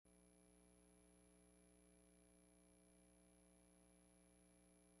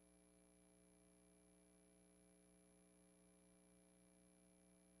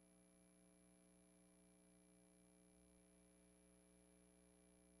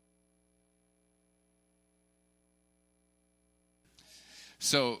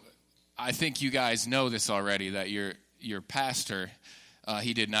So I think you guys know this already, that your pastor,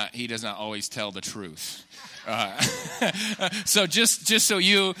 he does not always tell the truth. So just so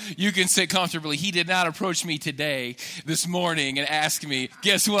you can sit comfortably, he did not approach me this morning and ask me,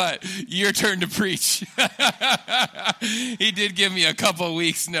 guess what? Your turn to preach. He did give me a couple of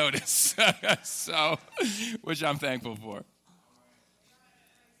weeks notice, so which I'm thankful for.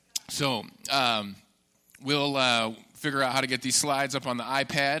 So we'll figure out how to get these slides up on the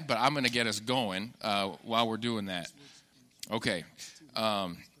iPad, but I'm going to get us going while we're doing that. Okay.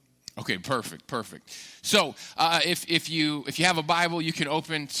 Okay, perfect. So if you have a Bible, you can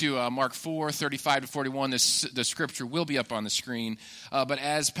open to Mark 4:35-41. The scripture will be up on the screen. But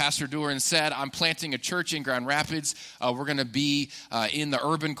as Pastor Duran said, I'm planting a church in Grand Rapids. We're going to be in the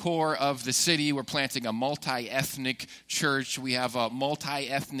urban core of the city. We're planting a multi-ethnic church. We have a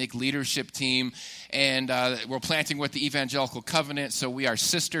multi-ethnic leadership team. And we're planting with the Evangelical Covenant. So we are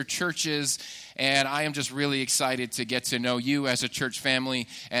sister churches. And I am just really excited to get to know you as a church family,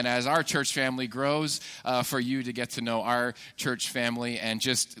 and as our church family grows, for you to get to know our church family, and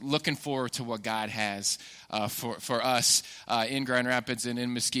just looking forward to what God has for us in Grand Rapids and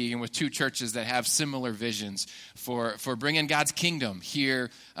in Muskegon, with two churches that have similar visions for bringing God's kingdom here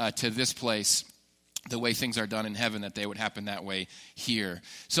to this place. The way things are done in heaven, that they would happen that way here.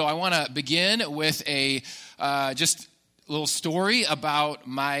 So I want to begin with a little story about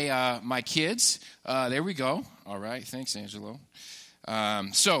my kids. There we go. All right. Thanks, Angelo.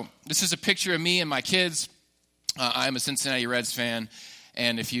 So this is a picture of me and my kids. I'm a Cincinnati Reds fan.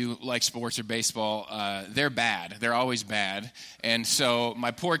 And if you like sports or baseball, they're bad. They're always bad. And so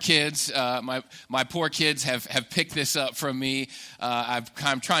my poor kids, my poor kids have picked this up from me.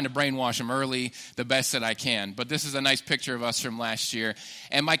 I'm trying to brainwash them early the best that I can. But this is a nice picture of us from last year.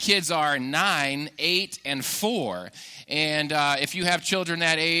 And my kids are 9, 8, and 4. And if you have children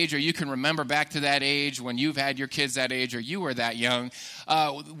that age, or you can remember back to that age when you've had your kids that age, or you were that young,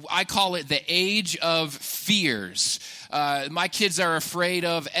 I call it the age of fears. My kids are afraid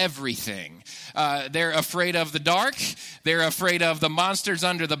of everything. They're afraid of the dark. They're afraid of the monsters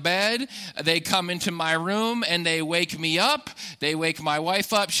under the bed. They come into my room and they wake me up. They wake my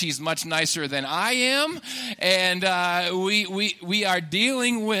wife up. She's much nicer than I am. And we are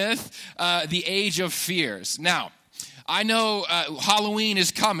dealing with the age of fears. Now, I know Halloween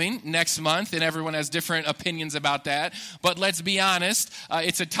is coming next month, and everyone has different opinions about that. But let's be honest,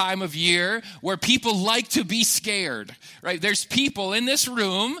 it's a time of year where people like to be scared, right? There's people in this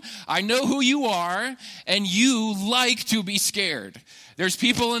room, I know who you are, and you like to be scared. There's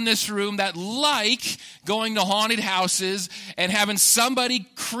people in this room that like going to haunted houses and having somebody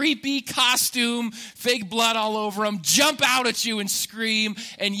creepy costume, fake blood all over them, jump out at you and scream,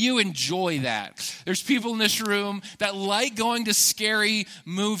 and you enjoy that. There's people in this room that like going to scary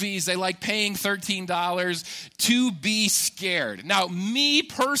movies. They like paying $13 to be scared. Now, me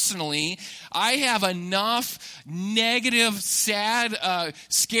personally, I have enough negative, sad,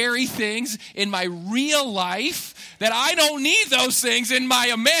 scary things in my real life that I don't need those things in my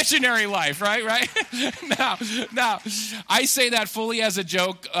imaginary life, right? Now, I say that fully as a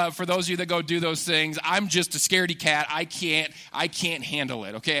joke. For those of you that go do those things, I'm just a scaredy cat. I can't handle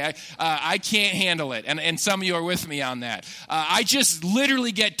it, okay? I can't handle it, and some of you are with me on that. I just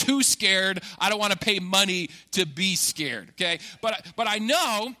literally get too scared. I don't want to pay money to be scared, okay? But I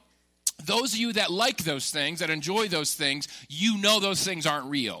know those of you that like those things, that enjoy those things, you know those things aren't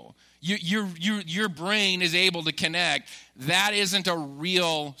real. Your brain is able to connect. That isn't a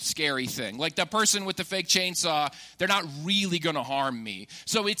real scary thing. Like the person with the fake chainsaw, they're not really going to harm me.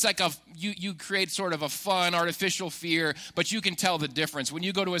 So it's like you create sort of a fun, artificial fear, but you can tell the difference. When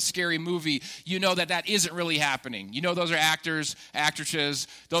you go to a scary movie, you know that isn't really happening. You know those are actors, actresses,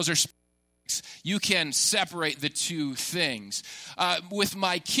 those are you can separate the two things. With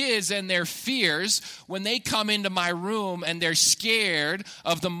my kids and their fears, when they come into my room and they're scared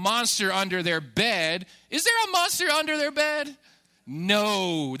of the monster under their bed, is there a monster under their bed?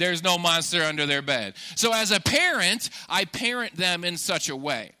 No, there's no monster under their bed. So as a parent, I parent them in such a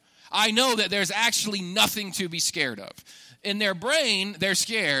way. I know that there's actually nothing to be scared of. In their brain, they're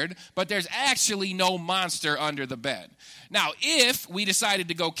scared, but there's actually no monster under the bed. Now, if we decided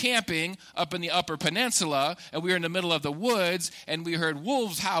to go camping up in the Upper Peninsula, and we were in the middle of the woods, and we heard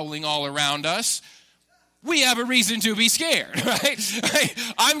wolves howling all around us, we have a reason to be scared,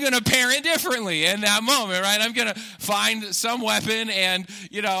 right? I'm going to parent differently in that moment, right? I'm going to find some weapon, and,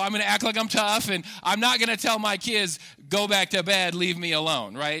 I'm going to act like I'm tough, and I'm not going to tell my kids, go back to bed, leave me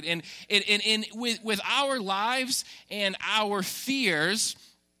alone, right? And with our lives and our fears,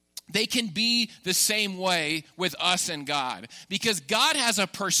 they can be the same way with us and God, because God has a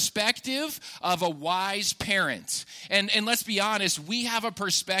perspective of a wise parent. And let's be honest, we have a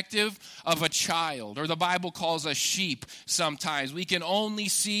perspective of a child, or the Bible calls us sheep sometimes. We can only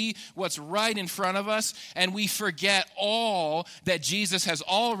see what's right in front of us, and we forget all that Jesus has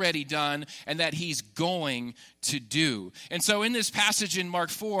already done and that he's going to do. And so in this passage in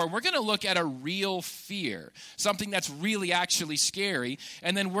Mark 4, we're going to look at a real fear, something that's really actually scary,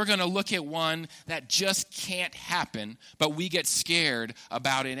 and then we're going to look at one that just can't happen, but we get scared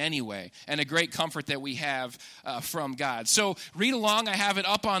about it anyway, and a great comfort that we have from God. So read along. I have it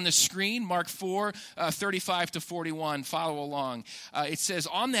up on the screen, Mark 4, 35 to 41. Follow along. It says,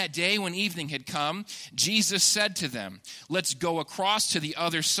 "On that day when evening had come, Jesus said to them, 'Let's go across to the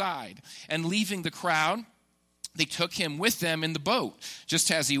other side.' And leaving the crowd, they took him with them in the boat,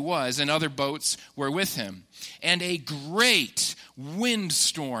 just as he was, and other boats were with him. And a great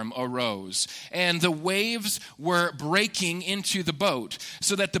windstorm arose, and the waves were breaking into the boat,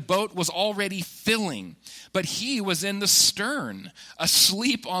 so that the boat was already filling. But he was in the stern,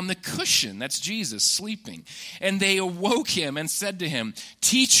 asleep on the cushion." That's Jesus sleeping. "And they awoke him and said to him,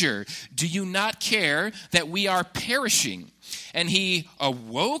 'Teacher, do you not care that we are perishing?' And he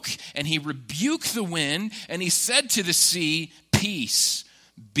awoke, and he rebuked the wind, and he said to the sea, 'Peace,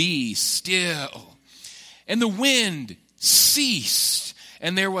 be still.' And the wind ceased,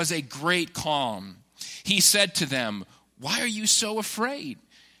 and there was a great calm. He said to them, 'Why are you so afraid?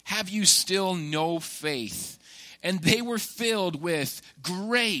 Have you still no faith?' And they were filled with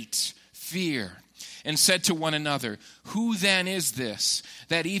great fear, and said to one another, 'Who then is this,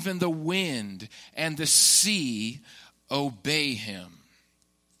 that even the wind and the sea obey him?'"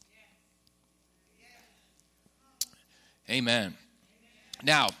 Amen.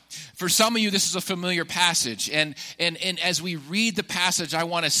 Now, for some of you, this is a familiar passage, and as we read the passage, I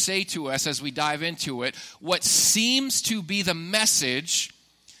want to say to us as we dive into it, what seems to be the message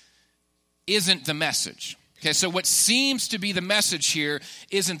isn't the message. Okay, so what seems to be the message here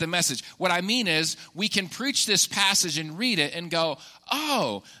isn't the message. What I mean is, we can preach this passage and read it and go,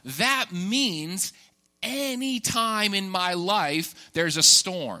 "Oh, that means any time in my life there's a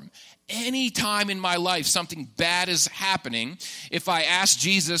storm. Any time in my life something bad is happening, if I ask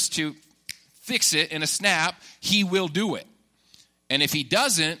Jesus to fix it in a snap, he will do it. And if he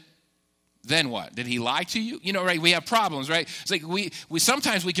doesn't, then what? Did he lie to you? You know, right? We have problems, right? It's like we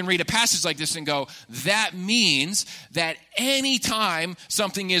sometimes we can read a passage like this and go, that means that any time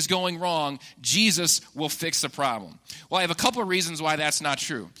something is going wrong, Jesus will fix the problem. Well, I have a couple of reasons why that's not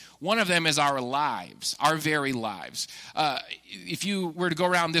true. One of them is our lives, our very lives. If you were to go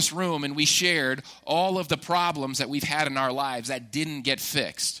around this room and we shared all of the problems that we've had in our lives that didn't get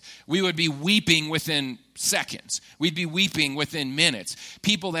fixed, we would be weeping within seconds. We'd be weeping within minutes.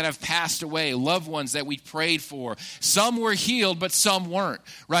 People that have passed away, loved ones that we prayed for. Some were healed, but some weren't,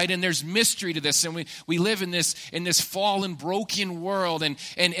 right? And there's mystery to this. And we live in this fallen, broken world. And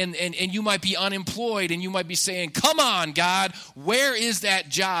you might be unemployed, and you might be saying, "Come on, God, where is that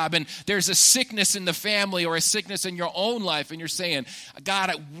job?" And there's a sickness in the family or a sickness in your own life, and you're saying,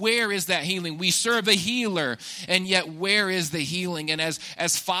 "God, where is that healing?" We serve a healer, and yet where is the healing? And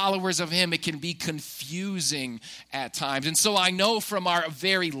as followers of him, it can be confusing at times. And so I know from our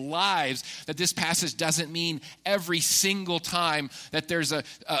very lives that this passage doesn't mean every single time that there's a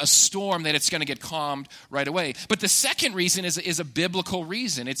storm that it's going to get calmed right away. But the second reason is a biblical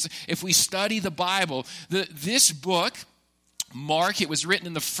reason. It's if we study the Bible, this book, Mark, it was written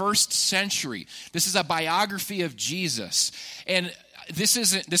in the 1st century. This is a biography of Jesus. And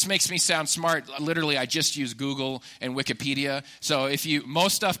this makes me sound smart. Literally, I just use Google and Wikipedia. So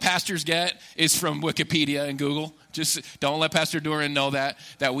most stuff pastors get is from Wikipedia and Google. Just don't let Pastor Duran know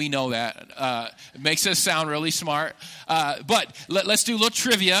that we know that. It makes us sound really smart. But let's do a little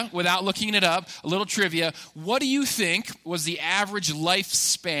trivia without looking it up. A little trivia. What do you think was the average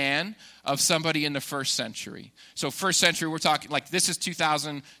lifespan of somebody in the 1st century? So 1st century, we're talking, like this is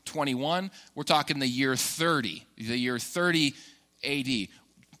 2021. We're talking the year 30. The year 30 AD.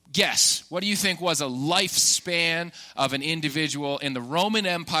 Guess, what do you think was a lifespan of an individual in the Roman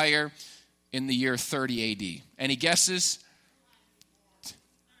Empire in the year 30 AD? Any guesses?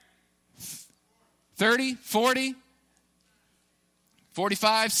 30, 40,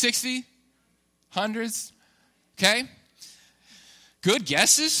 45, 60, hundreds? Okay. Good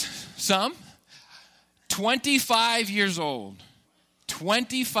guesses, some. 25 years old.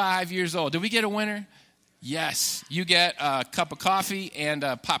 25 years old. Did we get a winner? Yes, you get a cup of coffee and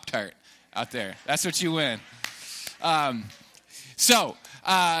a Pop-Tart out there. That's what you win. So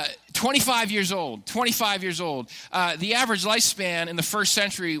 25 years old. The average lifespan in the first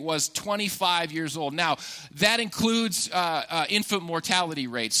century was 25 years old. Now, that includes infant mortality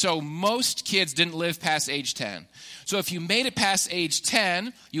rates. So most kids didn't live past age 10. So if you made it past age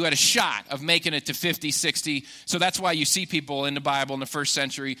 10, you had a shot of making it to 50, 60. So that's why you see people in the Bible in the first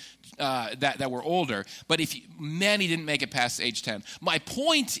century that were older. But many didn't make it past age 10. My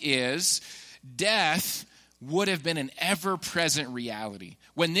point is, death would have been an ever-present reality.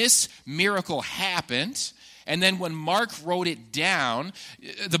 When this miracle happened, and then when Mark wrote it down,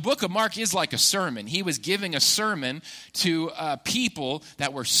 the book of Mark is like a sermon. He was giving a sermon to people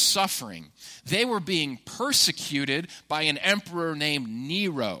that were suffering. They were being persecuted by an emperor named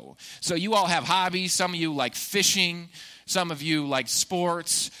Nero. So you all have hobbies. Some of you like fishing. Some of you like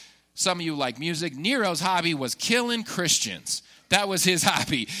sports. Some of you like music. Nero's hobby was killing Christians. That was his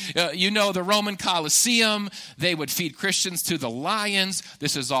hobby. The Roman Colosseum, they would feed Christians to the lions.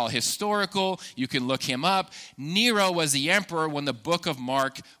 This is all historical. You can look him up. Nero was the emperor when the book of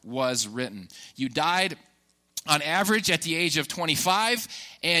Mark was written. You died on average at the age of 25,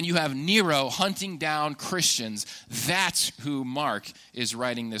 and you have Nero hunting down Christians. That's who Mark is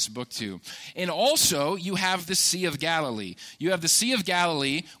writing this book to. And also, you have the Sea of Galilee. You have the Sea of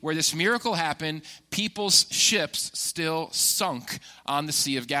Galilee where this miracle happened. People's ships still sunk on the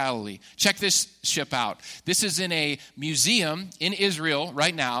Sea of Galilee. Check this ship out. This is in a museum in Israel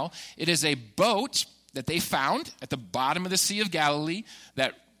right now. It is a boat that they found at the bottom of the Sea of Galilee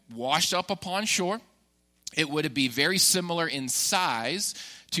that washed up upon shore. It would be very similar in size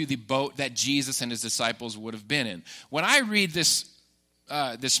to the boat that Jesus and his disciples would have been in. When I read this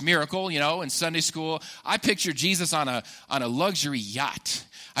miracle, in Sunday school, I picture Jesus on a luxury yacht.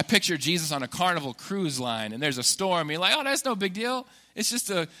 I picture Jesus on a Carnival cruise line, and there's a storm. You're like, oh, that's no big deal. It's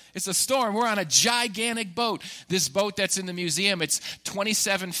a storm. We're on a gigantic boat. This boat that's in the museum, it's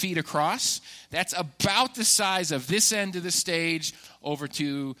 27 feet across. That's about the size of this end of the stage over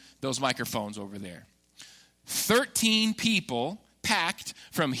to those microphones over there. 13 people packed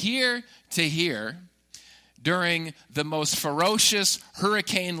from here to here during the most ferocious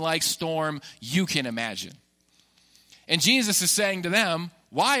hurricane-like storm you can imagine. And Jesus is saying to them,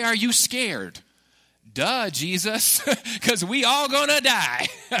 why are you scared? Duh, Jesus, because we all gonna die,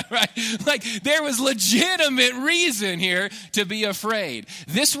 right? Like, there was legitimate reason here to be afraid.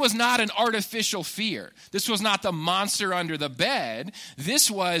 This was not an artificial fear. This was not the monster under the bed. This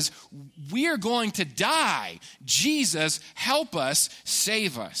was, we're going to die. Jesus, help us,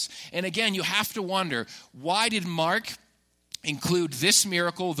 save us. And again, you have to wonder, why did Mark include this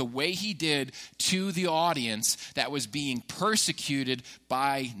miracle the way he did to the audience that was being persecuted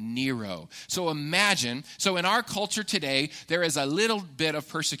by Nero? So imagine, in our culture today, there is a little bit of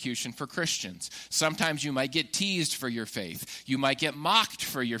persecution for Christians. Sometimes you might get teased for your faith. You might get mocked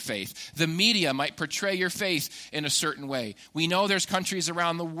for your faith. The media might portray your faith in a certain way. We know there's countries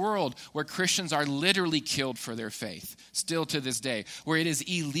around the world where Christians are literally killed for their faith, still to this day, where it is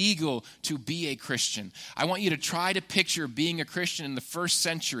illegal to be a Christian. I want you to try to picture being a Christian in the first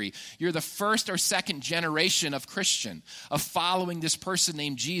century. You're the first or second generation of Christian, of following this person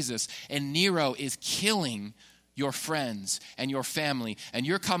named Jesus, and Nero is killing your friends and your family, and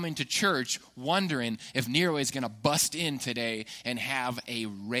you're coming to church wondering if Nero is going to bust in today and have a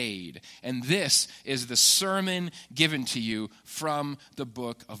raid. And this is the sermon given to you from the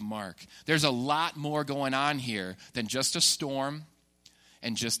book of Mark. There's a lot more going on here than just a storm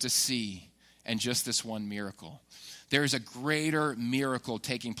and just a sea and just this one miracle. There is a greater miracle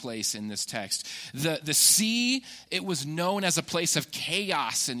taking place in this text. The sea, it was known as a place of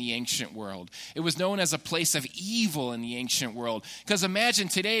chaos in the ancient world. It was known as a place of evil in the ancient world. Because imagine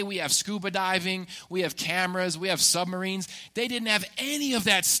today we have scuba diving, we have cameras, we have submarines. They didn't have any of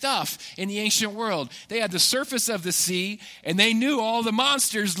that stuff in the ancient world. They had the surface of the sea, and they knew all the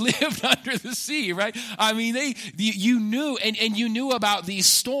monsters lived under the sea, right? I mean, you knew, and you knew about these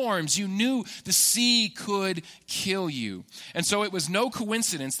storms. You knew the sea could kill you. And so it was no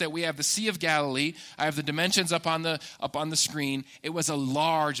coincidence that we have the Sea of Galilee. I have the dimensions up on the screen. It was a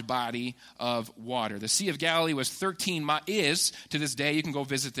large body of water. The Sea of Galilee was is to this day, you can go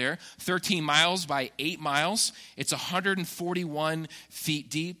visit there, 13 miles by 8 miles. It's 141 feet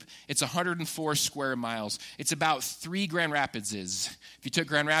deep. It's 104 square miles. It's about 3 Grand Rapids is. If you took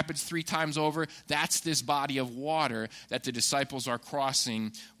Grand Rapids 3 times over, that's this body of water that the disciples are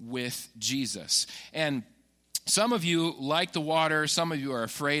crossing with Jesus. And some of you like the water. Some of you are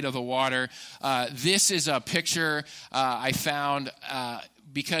afraid of the water. This is a picture I found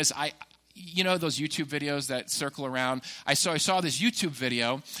because you know those YouTube videos that circle around? I saw this YouTube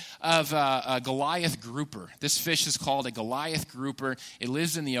video of a Goliath grouper. This fish is called a Goliath grouper. It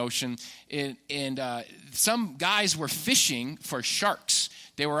lives in the ocean. And some guys were fishing for sharks.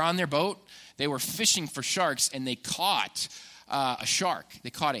 They were on their boat. They were fishing for sharks, and they caught a shark. They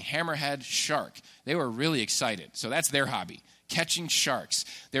caught a hammerhead shark. They were really excited. So that's their hobby, catching sharks.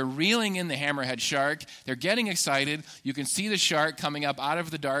 They're reeling in the hammerhead shark. They're getting excited. You can see the shark coming up out of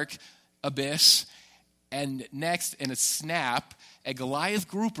the dark abyss. And next, in a snap, a Goliath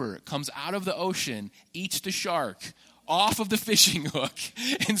grouper comes out of the ocean, eats the shark off of the fishing hook,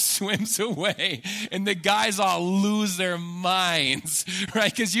 and swims away. And the guys all lose their minds, right?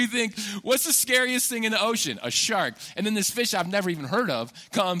 Because you think, what's the scariest thing in the ocean? A shark. And then this fish I've never even heard of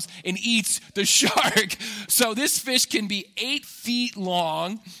comes and eats the shark. So this fish can be 8 feet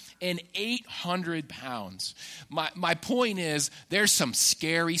long and 800 pounds. My point is, there's some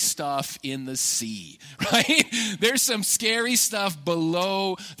scary stuff in the sea, right? There's some scary stuff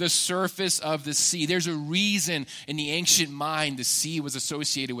below the surface of the sea. There's a reason in the ancient mind the sea was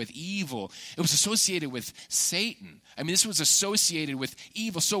associated with evil. It was associated with Satan. I mean, this was associated with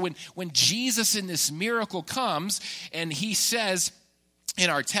evil. So when Jesus in this miracle comes and he says in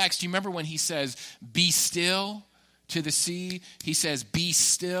our text, you remember when he says, "Be still"? To the sea, he says, "Be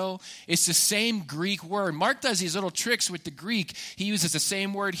still." It's the same Greek word. Mark does these little tricks with the Greek. He uses the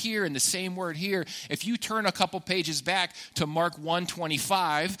same word here and the same word here. If you turn a couple pages back to Mark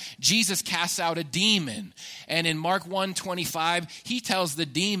 1:25, Jesus casts out a demon. And in Mark 1:25, he tells the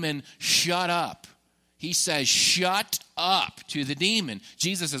demon, "Shut up." He says, "Shut up" to the demon.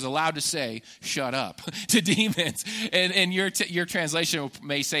 Jesus is allowed to say, "Shut up" to demons. And your translation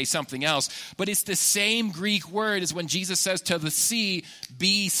may say something else. But it's the same Greek word as when Jesus says to the sea,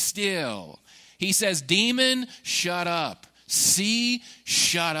 "Be still." He says, "Demon, shut up. Sea,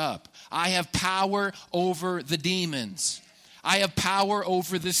 shut up. I have power over the demons. I have power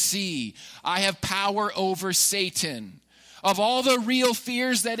over the sea. I have power over Satan." Of all the real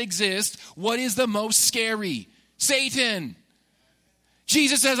fears that exist, what is the most scary? Satan.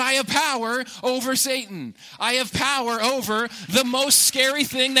 Jesus says, "I have power over Satan. I have power over the most scary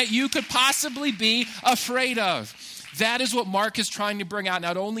thing that you could possibly be afraid of." That is what Mark is trying to bring out,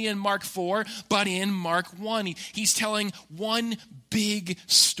 not only in Mark 4, but in Mark 1. He's telling one big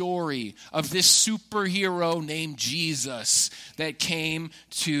story of this superhero named Jesus that came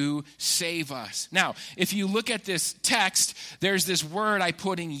to save us. Now, if you look at this text, there's this word I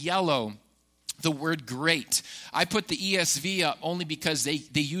put in yellow, the word great. I put the ESV up only because they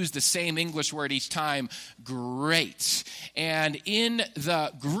use the same English word each time, great. And in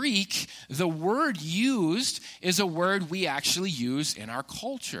the Greek, the word used is a word we actually use in our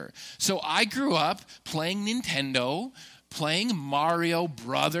culture. So I grew up playing Nintendo, playing Mario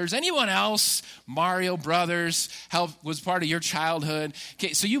Brothers. Anyone else? Mario Brothers was part of your childhood.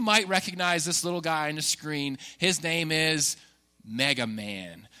 Okay, so you might recognize this little guy on the screen. His name is Mega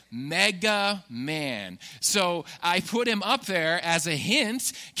Man. Mega Man. So I put him up there as a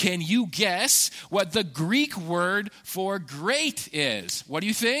hint. Can you guess what the Greek word for great is? What do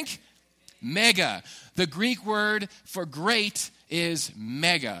you think? Mega. The Greek word for great is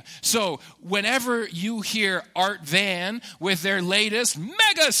mega. So whenever you hear Art Van with their latest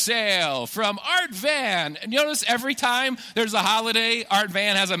mega sale from Art Van, and notice every time there's a holiday, Art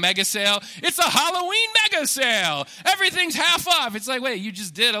Van has a mega sale. It's a Halloween mega sale. Everything's half off. It's like, wait, you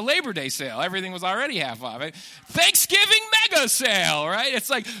just did a Labor Day sale. Everything was already half off. Thanksgiving mega sale, right? It's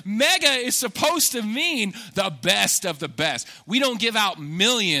like mega is supposed to mean the best of the best. We don't give out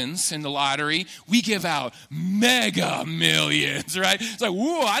millions in the lottery. We give out mega millions. Right? It's like,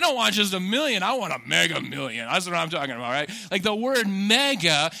 whoa, I don't want just a million. I want a mega million. That's what I'm talking about, right? Like the word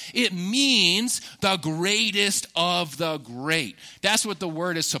mega, it means the greatest of the great. That's what the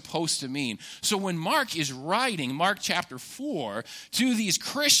word is supposed to mean. So when Mark is writing, Mark chapter 4, to these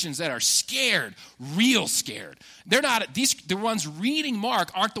Christians that are scared, real scared. They're not, the ones reading Mark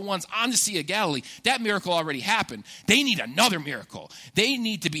aren't the ones on the Sea of Galilee. That miracle already happened. They need another miracle. They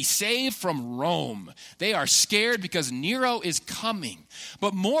need to be saved from Rome. They are scared because Nero is coming.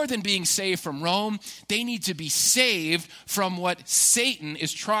 But more than being saved from Rome, they need to be saved from what Satan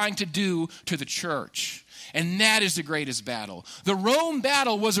is trying to do to the church. And that is the greatest battle. The Rome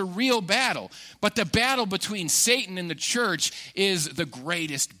battle was a real battle, but the battle between Satan and the church is the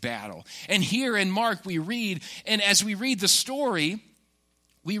greatest battle. And here in Mark we read, and as we read the story,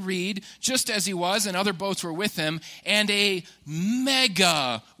 we read, just as he was, and other boats were with him, and a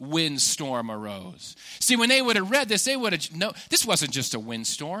mega windstorm arose. See, when they would have read this, they would have known this wasn't just a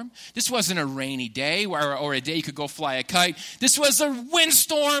windstorm. This wasn't a rainy day or a day you could go fly a kite. This was a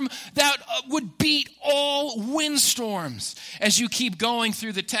windstorm that would beat all windstorms. As you keep going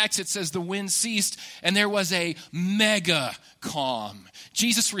through the text, it says the wind ceased, and there was a mega calm.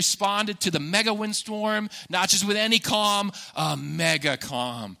 Jesus responded to the mega windstorm, not just with any calm, a mega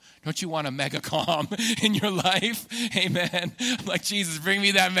calm. Don't you want a mega calm in your life? Amen. I'm like, Jesus, bring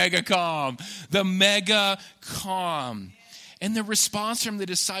me that mega calm. The mega calm. And the response from the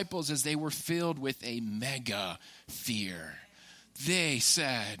disciples as they were filled with a mega fear. They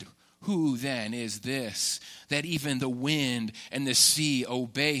said, who then is this that even the wind and the sea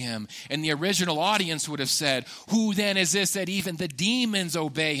obey him? And the original audience would have said, who then is this that even the demons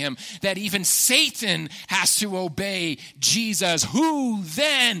obey him? That even Satan has to obey Jesus? Who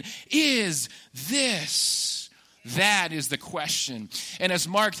then is this? That is the question. And as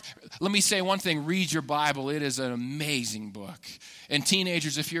Mark, let me say one thing, read your Bible. It is an amazing book. And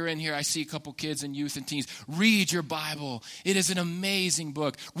teenagers, if you're in here, I see a couple kids and youth and teens. Read your Bible. It is an amazing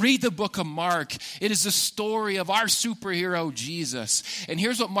book. Read the book of Mark. It is the story of our superhero, Jesus. And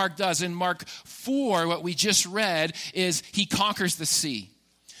here's what Mark does. In Mark 4, what we just read is he conquers the sea.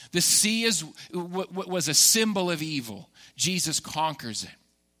 The sea was a symbol of evil. Jesus conquers it.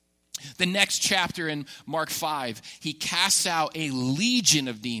 The next chapter in Mark 5, he casts out a legion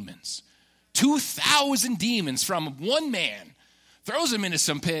of demons. 2,000 demons from one man. Throws them into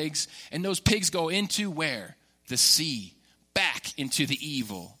some pigs, and those pigs go into where? The sea. Back into the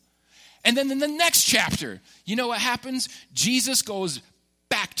evil. And then in the next chapter, you know what happens? Jesus goes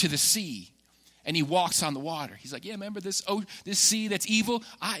back to the sea, and he walks on the water. He's like, yeah, remember this sea that's evil?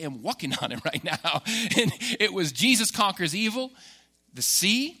 I am walking on it right now. And it was Jesus conquers evil, the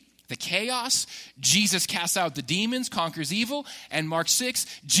sea, the chaos. Jesus casts out the demons, conquers evil. And Mark 6,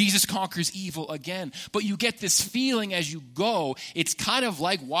 Jesus conquers evil again. But you get this feeling as you go, it's kind of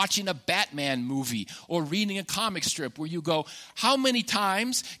like watching a Batman movie or reading a comic strip where you go, how many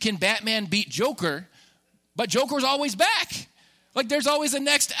times can Batman beat Joker? But Joker's always back. Like there's always a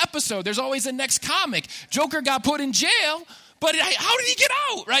next episode. There's always a next comic. Joker got put in jail. But how did he get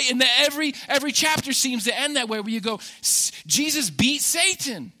out, right? And every chapter seems to end that way where you go, Jesus beat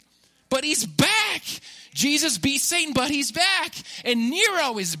Satan. But he's back. Jesus beat Satan, but he's back. And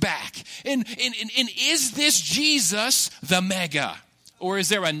Nero is back. And is this Jesus the mega? Or is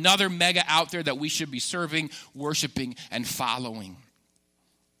there another mega out there that we should be serving, worshiping, and following?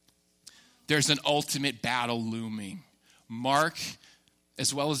 There's an ultimate battle looming. Mark,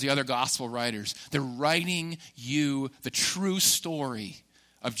 as well as the other gospel writers, they're writing you the true story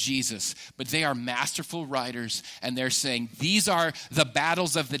of Jesus, but they are masterful writers, and they're saying these are the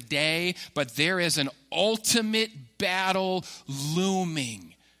battles of the day, but there is an ultimate battle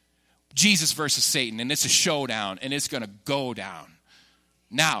looming. Jesus versus Satan, and it's a showdown, and it's going to go down.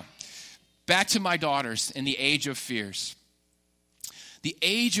 Now, back to my daughters in the age of fears. The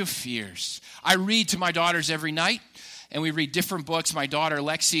age of fears. I read to my daughters every night. And we read different books. My daughter,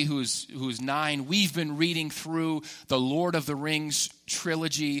 Lexi, who's 9, we've been reading through the Lord of the Rings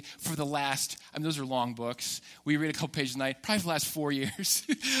trilogy for the last, those are long books. We read a couple pages a night, probably for the last 4 years.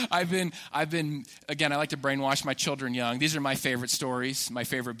 I've been, again, I like to brainwash my children young. These are my favorite stories, my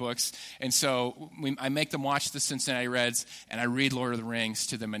favorite books. And so I make them watch the Cincinnati Reds, and I read Lord of the Rings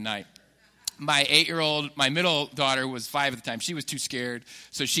to them at night. My 8-year-old, my middle daughter was 5 at the time. She was too scared,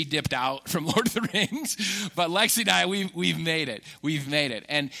 so she dipped out from Lord of the Rings. But Lexi and I, we've made it. We've made it.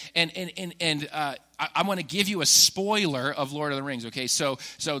 And I want to give you a spoiler of Lord of the Rings. Okay, so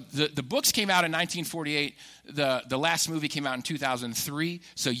the books came out in 1948. The last movie came out in 2003.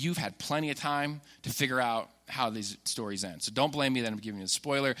 So you've had plenty of time to figure out how these stories end. So don't blame me that I'm giving you a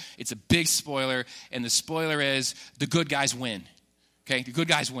spoiler. It's a big spoiler, and the spoiler is the good guys win. Okay, the good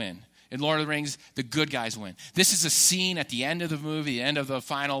guys win. In Lord of the Rings, the good guys win. This is a scene at the end of the movie, the end of the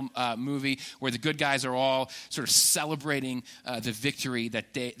final movie, where the good guys are all sort of celebrating the victory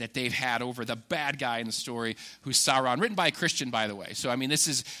that they've had over the bad guy in the story, who's Sauron, written by a Christian, by the way. So,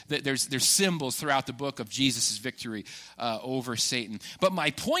 there's symbols throughout the book of Jesus' victory over Satan. But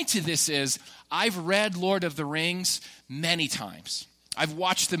my point to this is, I've read Lord of the Rings many times. I've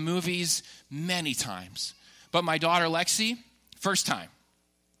watched the movies many times. But my daughter, Lexi, first time.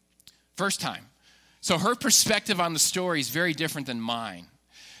 So her perspective on the story is very different than mine.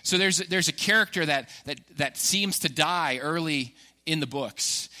 So there's a character that seems to die early in the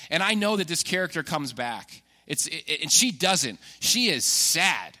books. And I know that this character comes back. And she doesn't. She is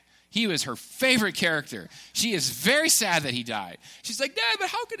sad. He was her favorite character. She is very sad that he died. She's like, Dad, but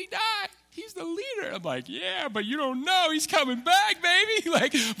how could he die? He's the leader. I'm like, yeah, but you don't know. He's coming back, baby.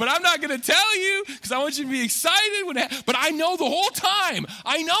 Like, but I'm not going to tell you because I want you to be excited. But I know the whole time.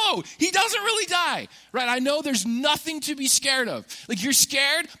 I know he doesn't really die, right? I know there's nothing to be scared of. Like, you're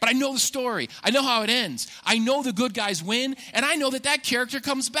scared, but I know the story. I know how it ends. I know the good guys win, and I know that character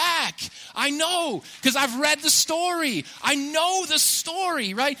comes back. I know because I've read the story. I know the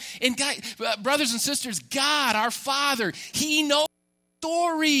story, right? And brothers and sisters, God, our Father, he knows the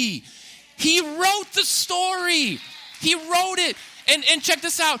story. He wrote the story. He wrote it. And check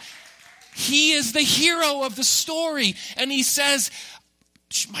this out. He is the hero of the story. And he says,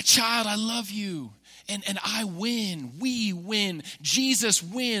 my child, I love you. And I win. We win. Jesus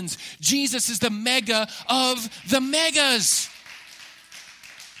wins. Jesus is the mega of the megas.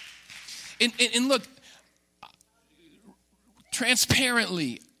 And look,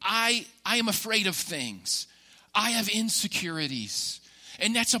 transparently, I am afraid of things. I have insecurities.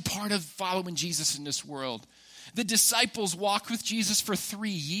 And that's a part of following Jesus in this world. The disciples walked with Jesus for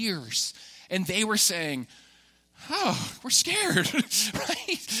 3 years, and they were saying, oh, we're scared,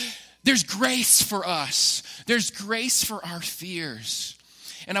 right? There's grace for us. There's grace for our fears.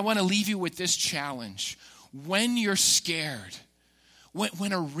 And I want to leave you with this challenge. When you're scared,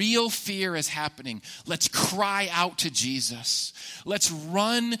 when a real fear is happening, let's cry out to Jesus. Let's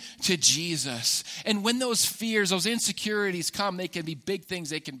run to Jesus. And when those fears, those insecurities come, they can be big things,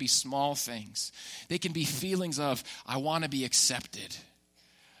 they can be small things. They can be feelings of, I want to be accepted.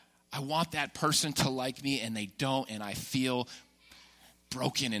 I want that person to like me, and they don't, and I feel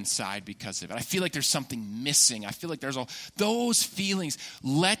broken inside because of it. I feel like there's something missing. I feel like there's all those feelings.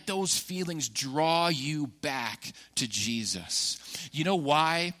 Let those feelings draw you back to Jesus. You know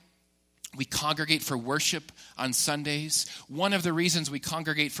why we congregate for worship on Sundays? One of the reasons we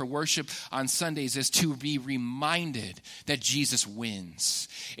congregate for worship on Sundays is to be reminded that Jesus wins.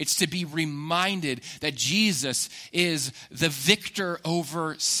 It's to be reminded that Jesus is the victor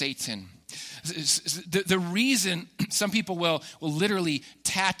over Satan. The reason some people will literally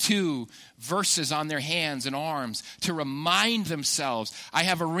tattoo verses on their hands and arms to remind themselves. I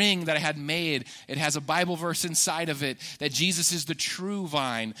have a ring that I had made. It has a Bible verse inside of it that Jesus is the true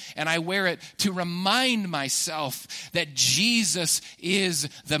vine. And I wear it to remind myself that Jesus is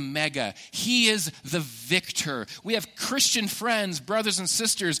the mega. He is the victor. We have Christian friends, brothers and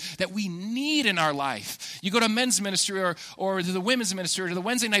sisters that we need in our life. You go to men's ministry or to the women's ministry or to the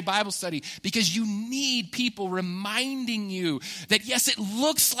Wednesday night Bible study because you need people reminding you that yes, it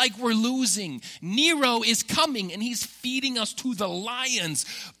looks like we're losing. Nero is coming and he's feeding us to the lions,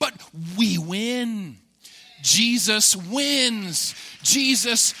 but we win. Jesus wins.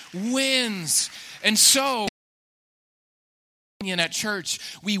 Jesus wins. And so, at church,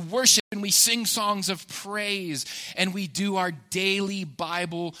 we worship and we sing songs of praise and we do our daily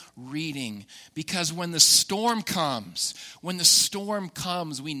Bible reading because when the storm comes,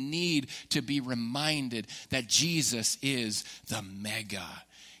 we need to be reminded that Jesus is the mega.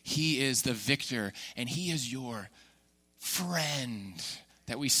 He is the victor and he is your friend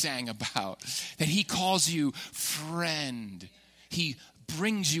that we sang about, that he calls you friend. He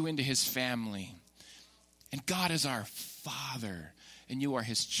brings you into his family. And God is our Father, and you are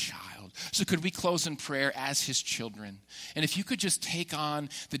his child. So could we close in prayer as his children? And if you could just take on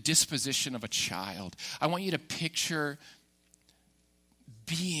the disposition of a child. I want you to picture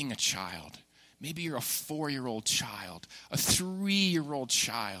being a child. Maybe you're a 4-year-old child, a 3-year-old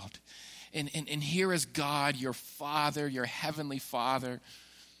child. And here is God, your Father, your heavenly Father.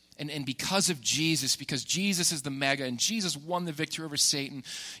 And because of Jesus, because Jesus is the mega, and Jesus won the victory over Satan,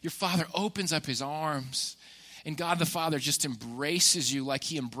 your Father opens up his arms. And God the Father just embraces you like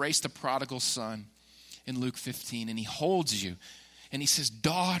he embraced the prodigal son in Luke 15. And he holds you. And he says,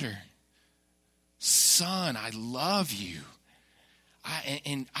 daughter, son, I love you.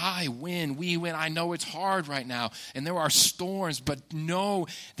 I win, we win. I know it's hard right now, and there are storms, but know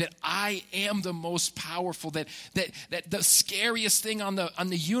that I am the most powerful, that the scariest thing on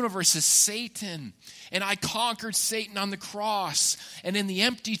the universe is Satan, and I conquered Satan on the cross and in the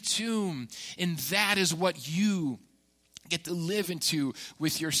empty tomb, and that is what you get to live into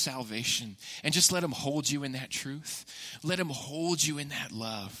with your salvation. And just let him hold you in that truth. Let him hold you in that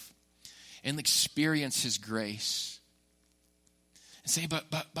love and experience his grace. And say,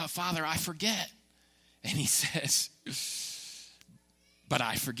 but Father, I forget. And he says, but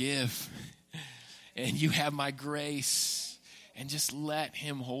I forgive. And you have my grace. And just let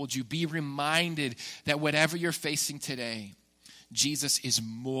him hold you. Be reminded that whatever you're facing today, Jesus is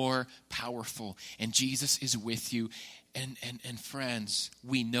more powerful. And Jesus is with you. And friends,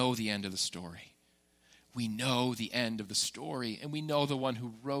 we know the end of the story. We know the end of the story, and we know the one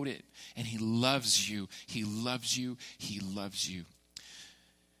who wrote it, and he loves you. He loves you. He loves you.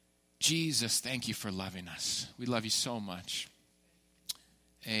 Jesus, thank you for loving us. We love you so much.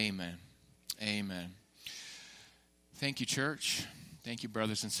 Amen. Amen. Thank you, church. Thank you,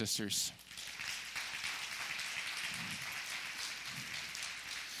 brothers and sisters.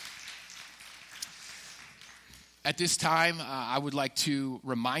 At this time, I would like to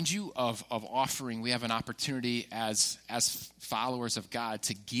remind you of offering. We have an opportunity as followers of God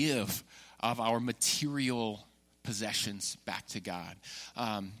to give of our material possessions back to God.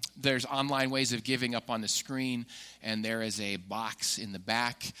 There's online ways of giving up on the screen, and there is a box in the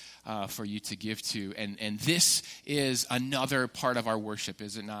back for you to give to. And this is another part of our worship,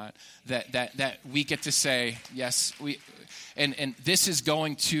 is it not? That we get to say, yes, and this is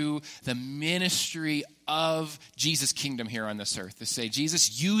going to the ministry of Jesus' kingdom here on this earth. To say,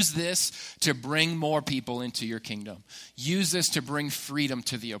 Jesus, use this to bring more people into your kingdom. Use this to bring freedom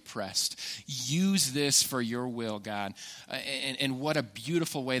to the oppressed. Use this for your will, God. And what a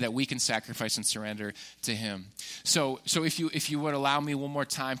beautiful way that we can sacrifice and surrender to him. So if you would allow me one more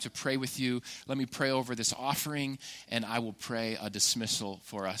time to pray with you, let me pray over this offering, and I will pray a dismissal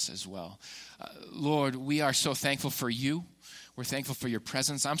for us as well. Lord, we are so thankful for you. We're thankful for your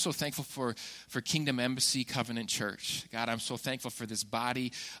presence. I'm so thankful for Kingdom Embassy Covenant Church. God, I'm so thankful for this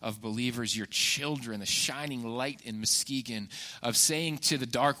body of believers, your children, the shining light in Muskegon, of saying to the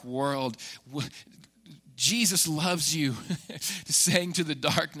dark world, Jesus loves you. Saying to the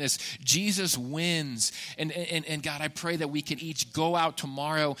darkness, Jesus wins. And God, I pray that we can each go out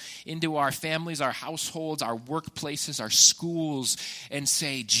tomorrow into our families, our households, our workplaces, our schools, and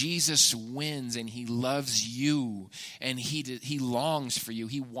say, Jesus wins, and he loves you, and he longs for you.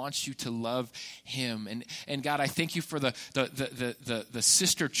 He wants you to love him. And God, I thank you for the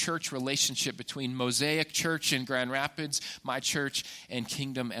sister church relationship between Mosaic Church in Grand Rapids, my church, and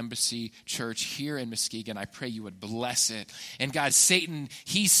Kingdom Embassy Church here in Muskegon. I pray you would bless it. And God, Satan,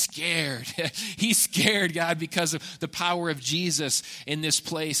 he's scared. He's scared, God, because of the power of Jesus in this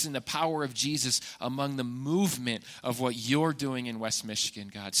place and the power of Jesus among the movement of what you're doing in West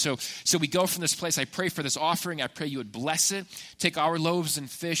Michigan, God. So we go from this place. I pray for this offering. I pray you would bless it. Take our loaves and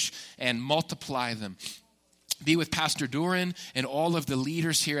fish and multiply them. Be with Pastor Duran and all of the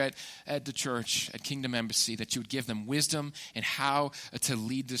leaders here at the church, at Kingdom Embassy, that you would give them wisdom and how to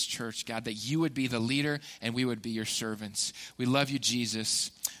lead this church, God, that you would be the leader and we would be your servants. We love you,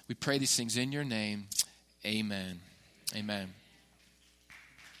 Jesus. We pray these things in your name. Amen. Amen.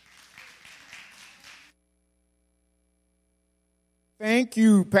 Thank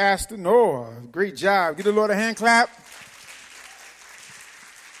you, Pastor Noah. Great job. Give the Lord a hand clap.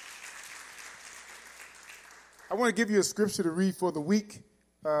 I want to give you a scripture to read for the week,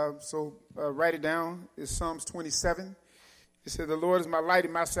 so write it down. It's Psalms 27. It says, the Lord is my light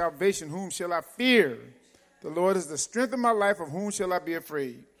and my salvation. Whom shall I fear? The Lord is the strength of my life. Of whom shall I be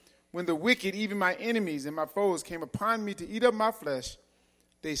afraid? When the wicked, even my enemies and my foes, came upon me to eat up my flesh,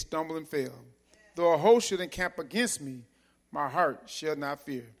 they stumbled and fell. Though a host should encamp against me, my heart shall not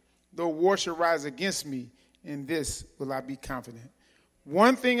fear. Though war shall rise against me, in this will I be confident.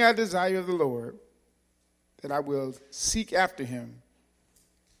 One thing I desire of the Lord, that I will seek after him,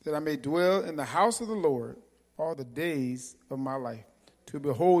 that I may dwell in the house of the Lord all the days of my life, to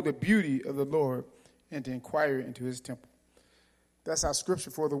behold the beauty of the Lord and to inquire into his temple. That's our scripture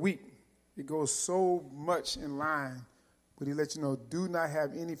for the week. It goes so much in line, but he lets you know, do not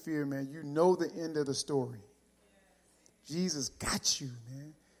have any fear, man. You know the end of the story. Jesus got you,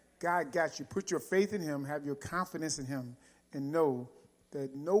 man. God got you. Put your faith in him, have your confidence in him, and know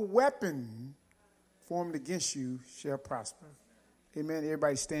that no weapon formed against you shall prosper. Amen.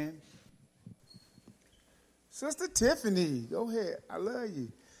 Everybody stand. Sister Tiffany, go ahead. I love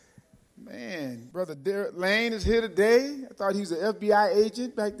you. Man, Brother Derek Lane is here today. I thought he was an FBI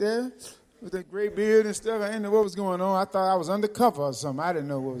agent back there with that gray beard and stuff. I didn't know what was going on. I thought I was undercover or something. I didn't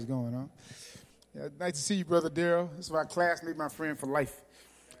know what was going on. Yeah, nice to see you, Brother Daryl. This is my classmate, my friend for life.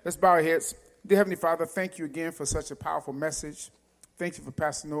 Let's bow our heads. Dear Heavenly Father, thank you again for such a powerful message. Thank you for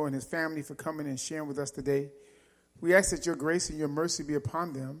Pastor Noah and his family for coming and sharing with us today. We ask that your grace and your mercy be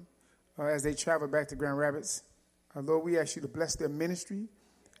upon them as they travel back to Grand Rapids. Lord, we ask you to bless their ministry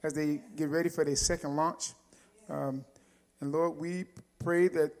as they get ready for their second launch. And Lord, we pray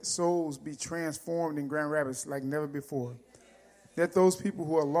that souls be transformed in Grand Rapids like never before. Let those people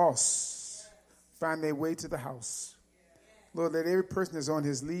who are lost find their way to the house. Lord, let every person that's on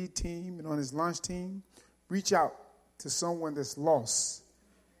his lead team and on his launch team reach out to someone that's lost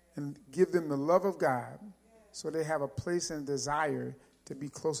and give them the love of God so they have a place and desire to be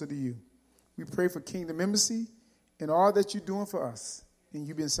closer to you. We pray for Kingdom Embassy and all that you're doing for us. And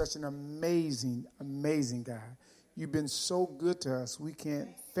you've been such an amazing, amazing God. You've been so good to us. We can't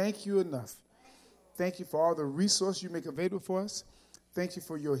thank you enough. Thank you for all the resources you make available for us. Thank you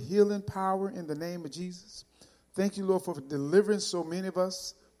for your healing power in the name of Jesus. Thank you, Lord, for delivering so many of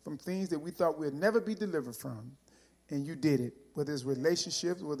us from things that we thought we'd never be delivered from. And you did it, whether it's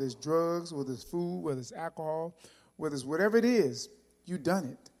relationships, whether it's drugs, whether it's food, whether it's alcohol, whether it's whatever it is, you've done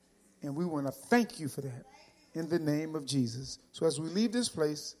it. And we want to thank you for that in the name of Jesus. So as we leave this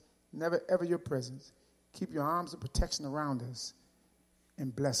place, never ever your presence, keep your arms of protection around us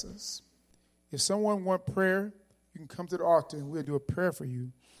and bless us. If someone wants prayer, you can come to the altar and we'll do a prayer for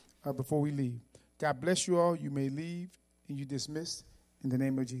you before we leave. God bless you all. You may leave and you dismiss in the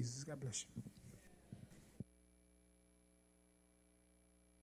name of Jesus. God bless you.